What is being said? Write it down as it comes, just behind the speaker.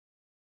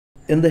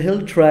In the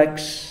hill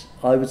tracts,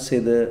 I would say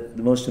the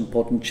most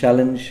important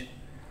challenge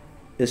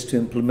is to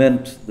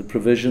implement the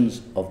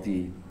provisions of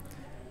the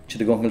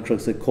Chittagong Hill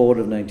Tracts Accord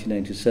of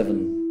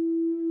 1997.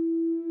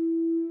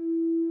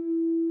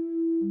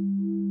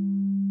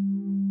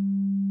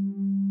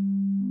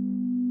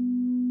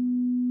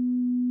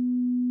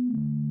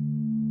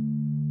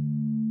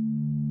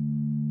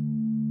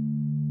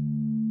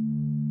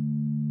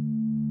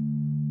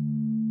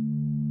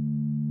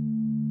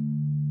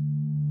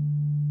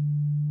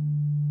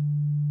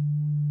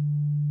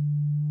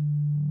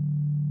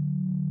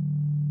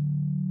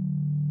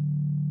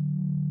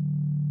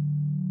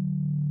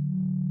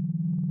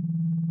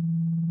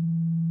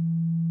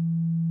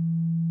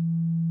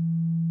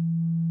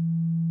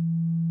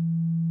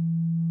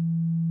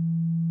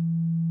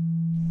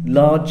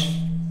 Large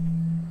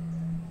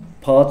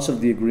parts of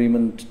the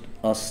agreement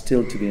are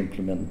still to be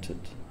implemented,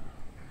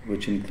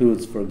 which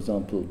includes, for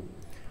example,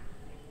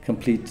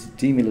 complete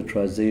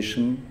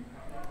demilitarization,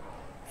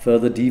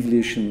 further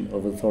devolution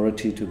of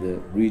authority to the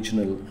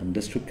regional and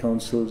district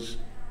councils,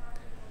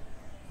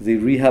 the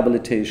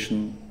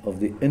rehabilitation of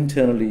the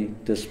internally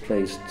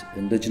displaced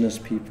indigenous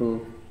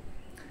people,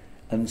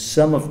 and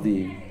some of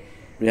the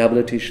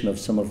rehabilitation of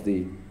some of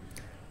the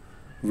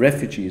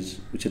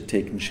refugees which had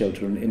taken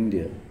shelter in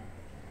India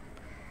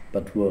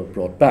but were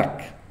brought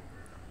back.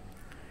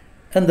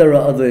 And there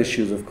are other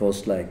issues, of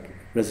course, like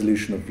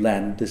resolution of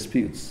land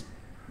disputes,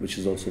 which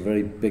is also a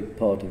very big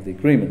part of the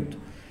agreement.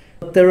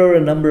 But there are a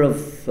number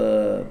of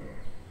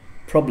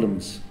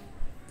problems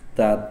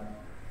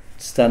that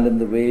stand in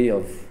the way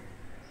of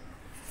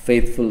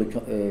faithful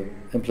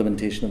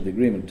implementation of the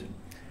agreement.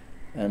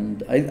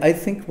 And I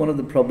think one of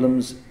the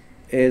problems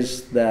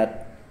is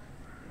that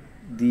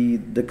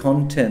the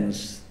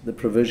contents, the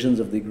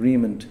provisions of the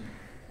agreement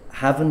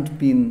haven't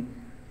been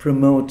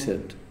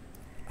promoted,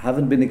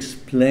 haven't been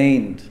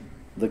explained.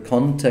 The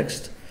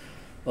context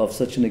of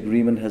such an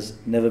agreement has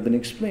never been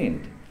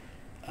explained.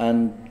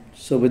 And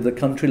so with a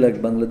country like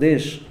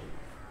Bangladesh,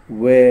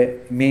 where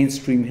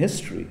mainstream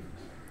history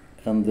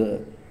and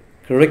the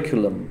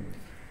curriculum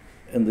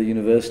in the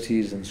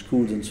universities and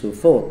schools and so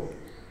forth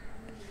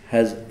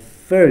has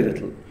very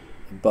little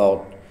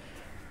about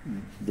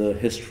the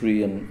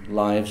history and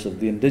lives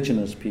of the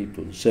indigenous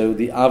people. So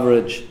the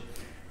average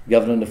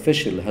government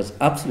official has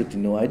absolutely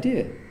no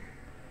idea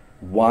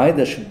why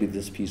there should be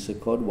this peace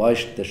accord, why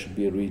there should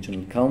be a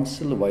regional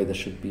council, why there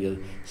should be a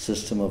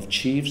system of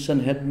chiefs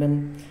and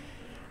headmen.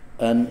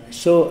 And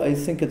so I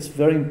think it's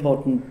very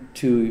important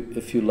to,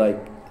 if you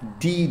like,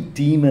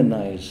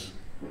 de-demonize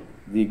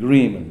the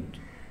agreement.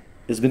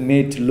 It's been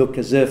made to look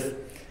as if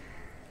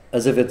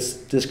it's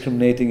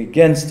discriminating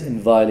against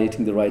and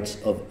violating the rights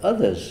of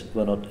others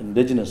who are not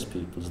indigenous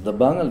peoples, the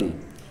Bengali,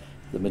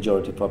 the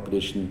majority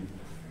population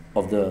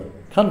of the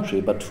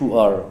country, but who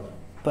are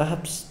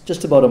perhaps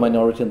just about a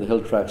minority in the hill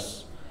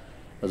tracts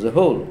as a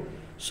whole.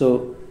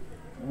 So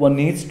one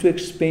needs to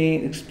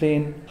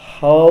explain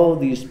how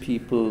these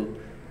people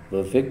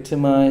were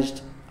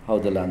victimized, how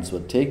the lands were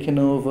taken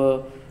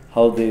over,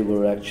 how they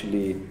were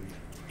actually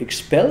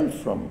expelled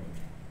from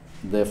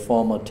their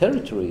former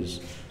territories,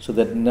 so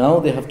that now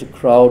they have to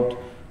crowd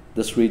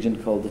this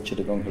region called the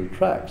Chittagong Hill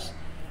Tracts,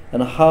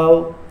 and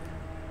how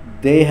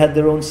they had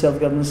their own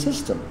self-government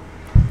system.